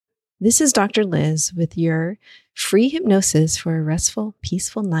This is Dr. Liz with your free hypnosis for a restful,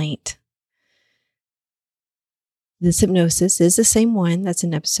 peaceful night. This hypnosis is the same one that's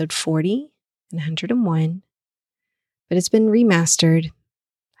in episode 40 and 101, but it's been remastered,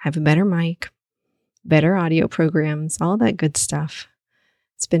 have a better mic, better audio programs, all that good stuff.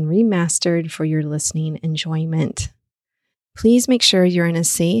 It's been remastered for your listening enjoyment. Please make sure you're in a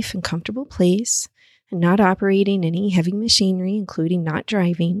safe and comfortable place and not operating any heavy machinery, including not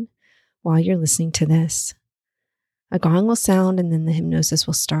driving, while you're listening to this. A gong will sound and then the hypnosis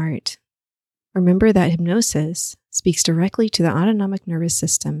will start. Remember that hypnosis speaks directly to the autonomic nervous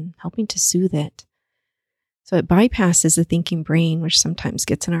system, helping to soothe it. So it bypasses the thinking brain, which sometimes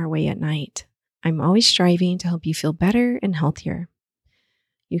gets in our way at night. I'm always striving to help you feel better and healthier.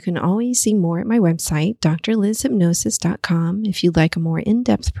 You can always see more at my website, drlizhypnosis.com, if you'd like a more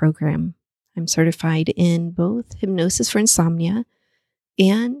in-depth program. I'm certified in both hypnosis for insomnia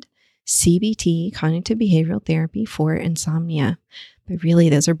and CBT, cognitive behavioral therapy for insomnia. But really,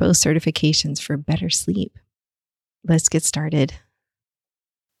 those are both certifications for better sleep. Let's get started.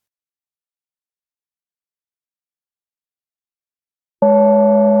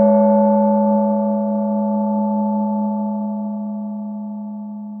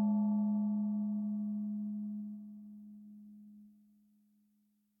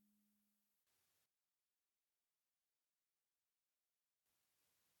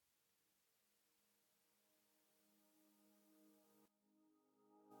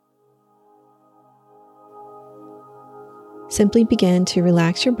 Simply begin to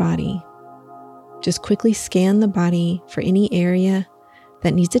relax your body. Just quickly scan the body for any area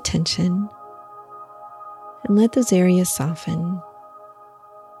that needs attention and let those areas soften.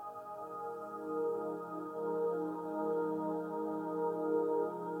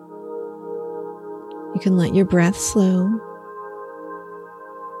 You can let your breath slow.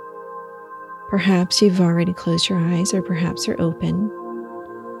 Perhaps you've already closed your eyes or perhaps they're open.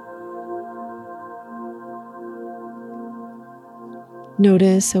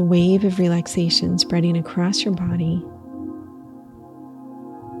 Notice a wave of relaxation spreading across your body.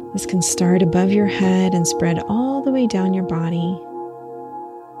 This can start above your head and spread all the way down your body.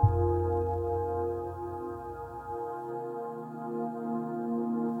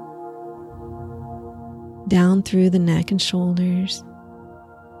 Down through the neck and shoulders,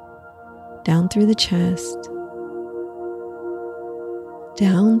 down through the chest,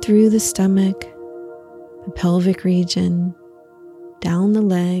 down through the stomach, the pelvic region, down the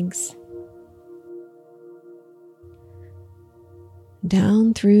legs,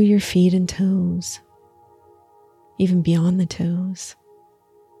 down through your feet and toes, even beyond the toes.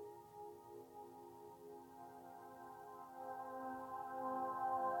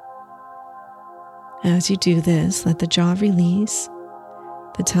 As you do this, let the jaw release,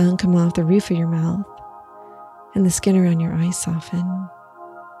 the tongue come off the roof of your mouth, and the skin around your eyes soften.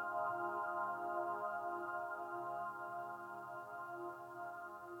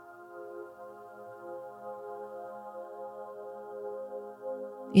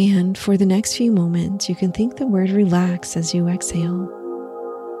 And for the next few moments, you can think the word relax as you exhale,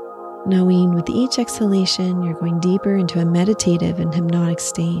 knowing with each exhalation, you're going deeper into a meditative and hypnotic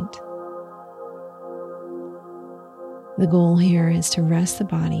state. The goal here is to rest the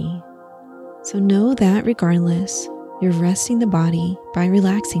body. So know that regardless, you're resting the body by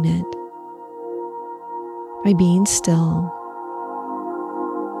relaxing it, by being still,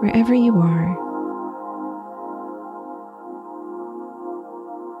 wherever you are.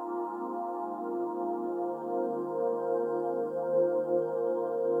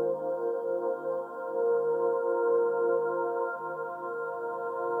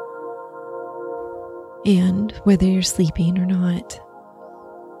 And whether you're sleeping or not,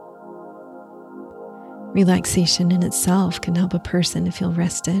 relaxation in itself can help a person to feel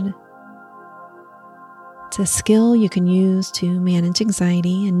rested. It's a skill you can use to manage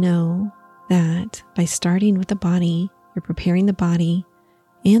anxiety and know that by starting with the body, you're preparing the body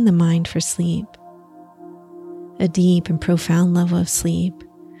and the mind for sleep. A deep and profound level of sleep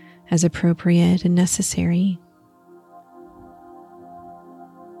as appropriate and necessary.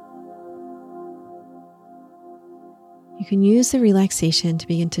 You can use the relaxation to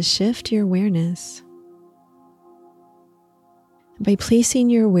begin to shift your awareness. By placing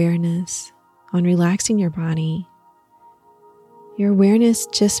your awareness on relaxing your body, your awareness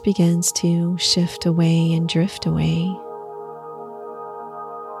just begins to shift away and drift away.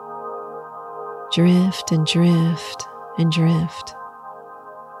 Drift and drift and drift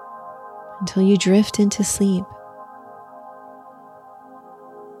until you drift into sleep.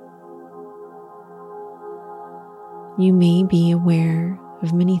 You may be aware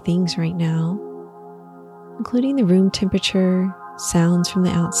of many things right now, including the room temperature, sounds from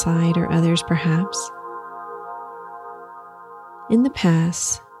the outside, or others perhaps. In the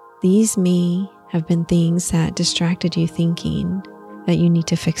past, these may have been things that distracted you thinking that you need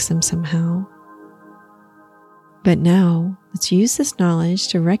to fix them somehow. But now, let's use this knowledge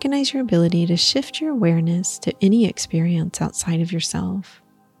to recognize your ability to shift your awareness to any experience outside of yourself,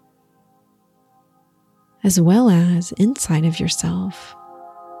 as well as inside of yourself,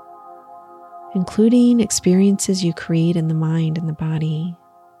 including experiences you create in the mind and the body.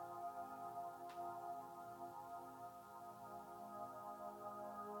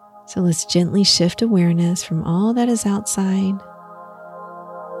 So let's gently shift awareness from all that is outside,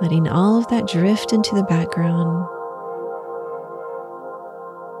 letting all of that drift into the background,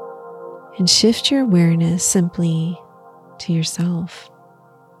 and shift your awareness simply to yourself,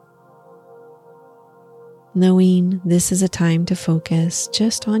 knowing this is a time to focus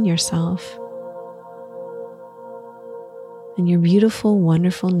just on yourself and your beautiful,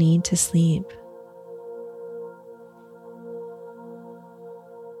 wonderful need to sleep.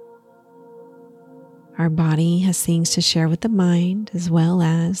 Our body has things to share with the mind as well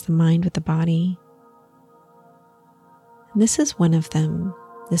as the mind with the body. And this is one of them,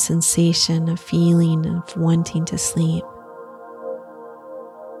 the sensation of feeling of wanting to sleep.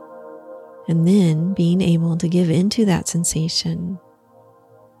 And then being able to give into that sensation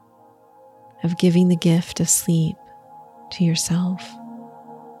of giving the gift of sleep to yourself.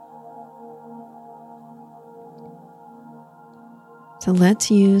 So let's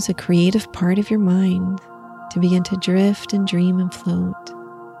use a creative part of your mind to begin to drift and dream and float.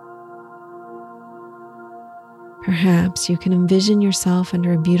 Perhaps you can envision yourself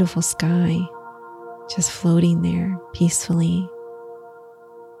under a beautiful sky, just floating there peacefully.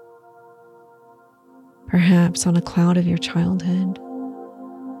 Perhaps on a cloud of your childhood,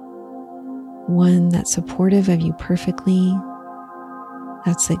 one that's supportive of you perfectly,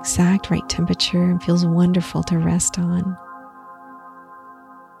 that's the exact right temperature and feels wonderful to rest on.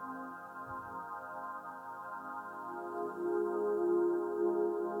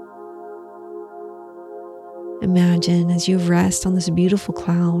 Imagine as you rest on this beautiful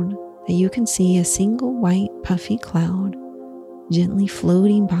cloud that you can see a single white puffy cloud gently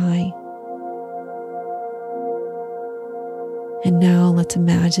floating by. And now let's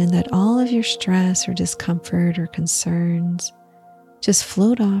imagine that all of your stress or discomfort or concerns just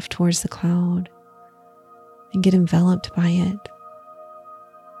float off towards the cloud and get enveloped by it.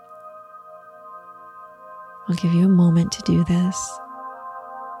 I'll give you a moment to do this.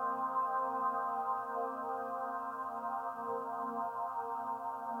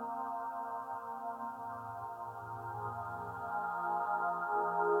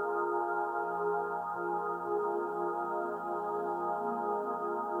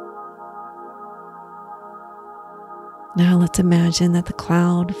 Now let's imagine that the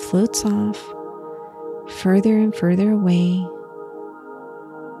cloud floats off further and further away,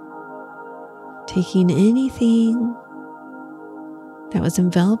 taking anything that was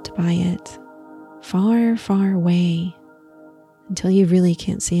enveloped by it far, far away until you really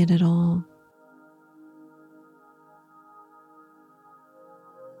can't see it at all.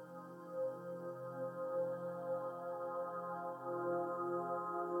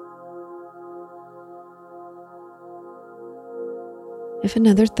 If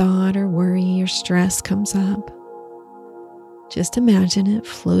another thought or worry or stress comes up, just imagine it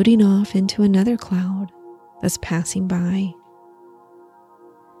floating off into another cloud that's passing by,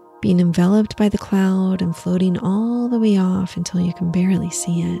 being enveloped by the cloud and floating all the way off until you can barely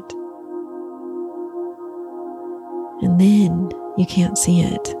see it. And then you can't see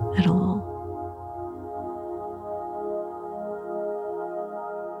it at all.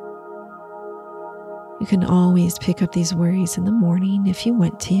 You can always pick up these worries in the morning if you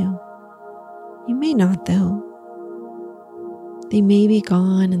want to. You may not, though. They may be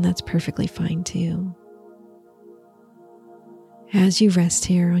gone, and that's perfectly fine too. As you rest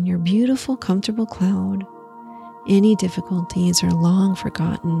here on your beautiful, comfortable cloud, any difficulties are long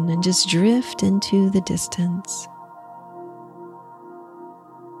forgotten and just drift into the distance.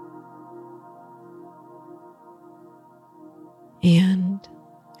 And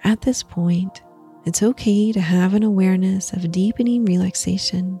at this point, it's okay to have an awareness of deepening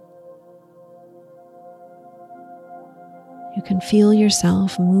relaxation. You can feel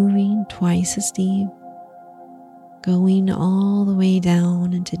yourself moving twice as deep, going all the way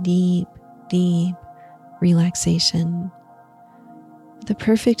down into deep, deep relaxation with a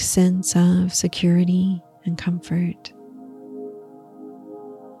perfect sense of security and comfort.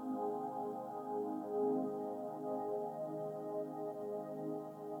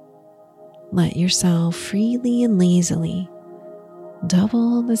 let yourself freely and lazily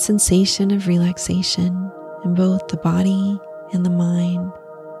double the sensation of relaxation in both the body and the mind.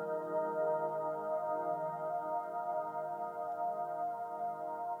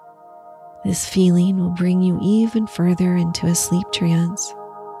 This feeling will bring you even further into a sleep trance.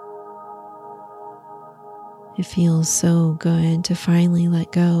 It feels so good to finally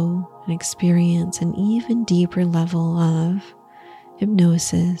let go and experience an even deeper level of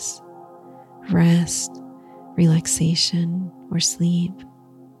hypnosis, rest, relaxation, or sleep.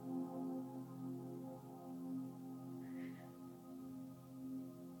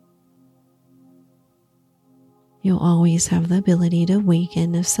 You'll always have the ability to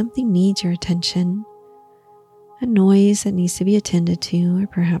awaken if something needs your attention, a noise that needs to be attended to, or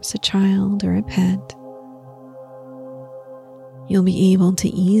perhaps a child or a pet. You'll be able to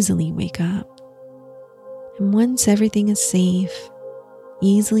easily wake up, and once everything is safe,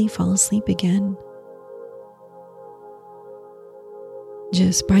 easily fall asleep again.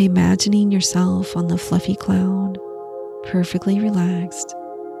 Just by imagining yourself on the fluffy cloud, perfectly relaxed,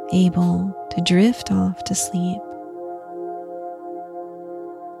 able to drift off to sleep.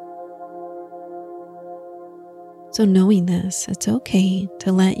 So knowing this, it's okay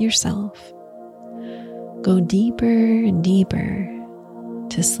to let yourself go deeper and deeper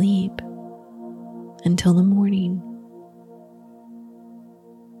to sleep until the morning.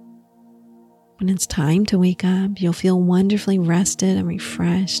 When it's time to wake up, you'll feel wonderfully rested and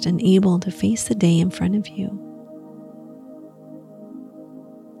refreshed and able to face the day in front of you.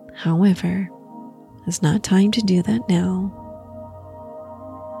 However, it's not time to do that now.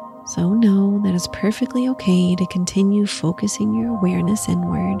 So know that it's perfectly okay to continue focusing your awareness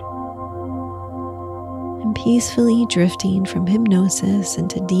inward and peacefully drifting from hypnosis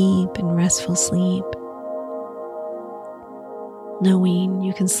into deep and restful sleep, knowing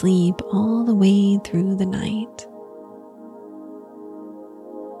you can sleep all the way through the night.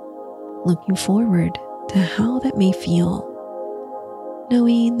 Looking forward to how that may feel,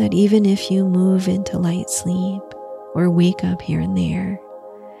 knowing that even if you move into light sleep or wake up here and there,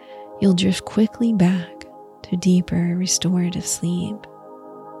 you'll drift quickly back to deeper restorative sleep.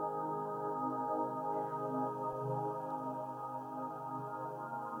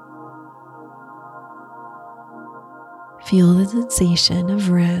 Feel the sensation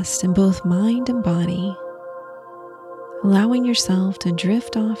of rest in both mind and body, allowing yourself to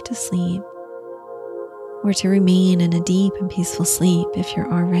drift off to sleep or to remain in a deep and peaceful sleep if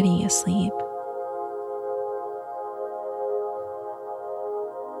you're already asleep.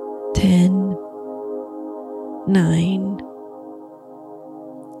 10, 9,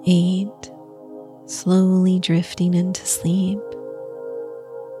 8, slowly drifting into sleep.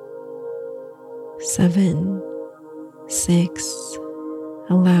 7, 6,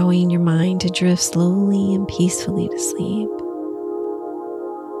 allowing your mind to drift slowly and peacefully to sleep.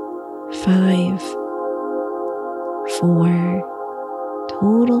 5, 4,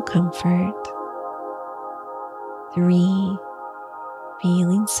 total comfort. 3,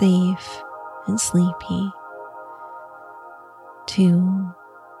 feeling safe and sleepy. 2,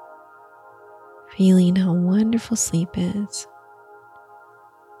 feeling how wonderful sleep is.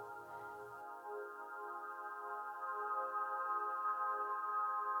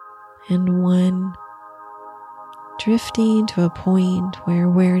 And 1, drifting to a point where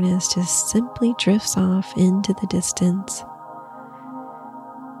awareness just simply drifts off into the distance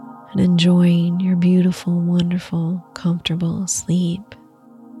and enjoying your beautiful, wonderful, comfortable sleep.